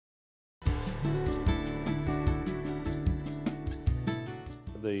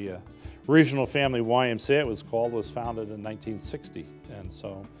The Regional Family YMCA, it was called, was founded in 1960. And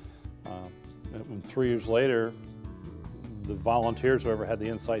so 3 years later, the volunteers, whoever had the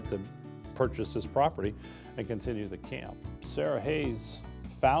insight to purchase this property and continue the camp. Sarah Hayes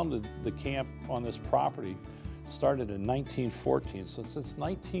founded the camp on this property, started in 1914. So since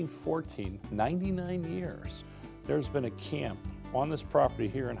 1914, 99 years, there's been a camp on this property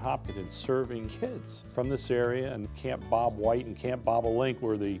here in Hopkinton serving kids from this area, and Camp Bob White and Camp Bobolink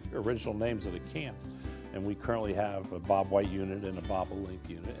were the original names of the camps. And we currently have a Bob White unit and a Bobolink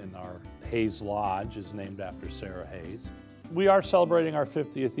unit, and our Hayes Lodge is named after Sarah Hayes. We are celebrating our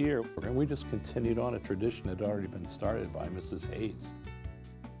 50th year, and we just continued on a tradition that had already been started by Mrs. Hayes.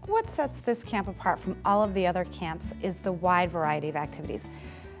 What sets this camp apart from all of the other camps is the wide variety of activities.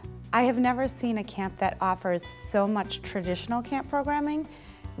 I have never seen a camp that offers so much traditional camp programming,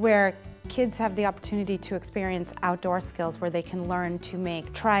 where kids have the opportunity to experience outdoor skills, where they can learn to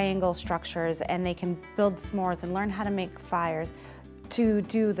make triangle structures and they can build s'mores and learn how to make fires, to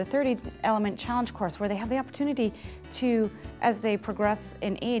do the 30-element challenge course, where they have the opportunity to, as they progress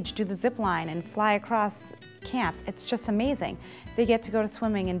in age, do the zip line and fly across camp. It's just amazing. They get to go to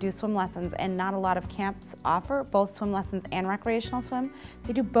swimming and do swim lessons, and not a lot of camps offer both swim lessons and recreational swim.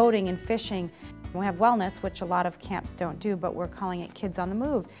 They do boating and fishing. We have wellness, which a lot of camps don't do, but we're calling it Kids on the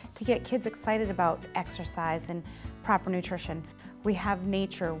Move, to get kids excited about exercise and proper nutrition. We have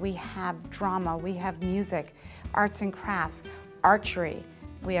nature, we have drama, we have music, arts and crafts, archery.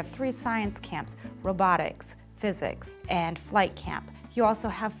 We have 3 science camps: robotics, physics, and flight camp. You also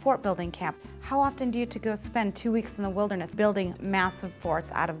have fort building camp. How often do you get to go spend 2 weeks in the wilderness building massive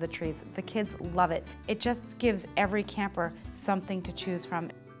forts out of the trees? The kids love it. It just gives every camper something to choose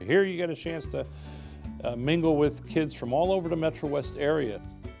from. Here you get a chance to mingle with kids from all over the MetroWest area.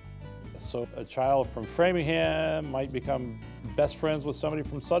 So a child from Framingham might become best friends with somebody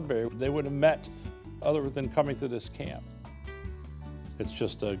from Sudbury they would have met other than coming to this camp. It's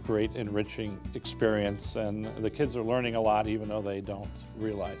just a great, enriching experience, and the kids are learning a lot even though they don't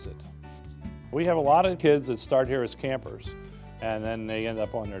realize it. We have a lot of kids that start here as campers, and then they end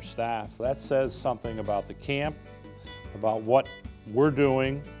up on their staff. That says something about the camp, about what we're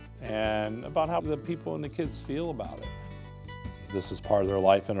doing, and about how the people and the kids feel about it. This is part of their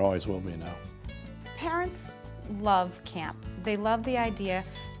life, and it always will be now. Parents love camp. They love the idea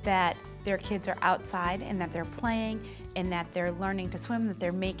that their kids are outside and that they're playing and that they're learning to swim, that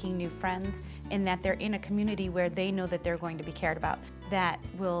they're making new friends, and that they're in a community where they know that they're going to be cared about. That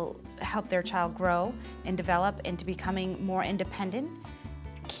will help their child grow and develop into becoming more independent.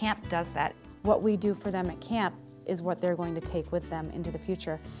 Camp does that. What we do for them at camp is what they're going to take with them into the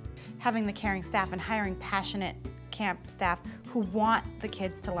future. Having the caring staff and hiring passionate camp staff who want the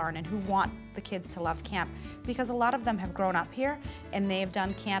kids to learn and who want the kids to love camp, because a lot of them have grown up here and they've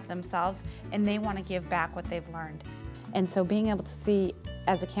done camp themselves and they want to give back what they've learned. And so being able to see,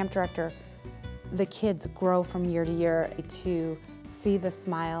 as a camp director, the kids grow from year to year, to see the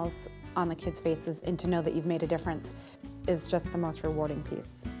smiles on the kids' faces and to know that you've made a difference is just the most rewarding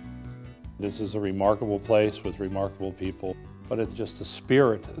piece. This is a remarkable place with remarkable people, but it's just the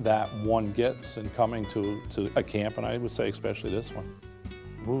spirit that one gets in coming to a camp, and I would say especially this one.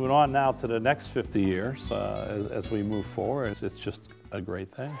 Moving on now to the next 50 years as we move forward, it's just a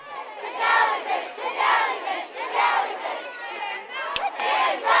great thing.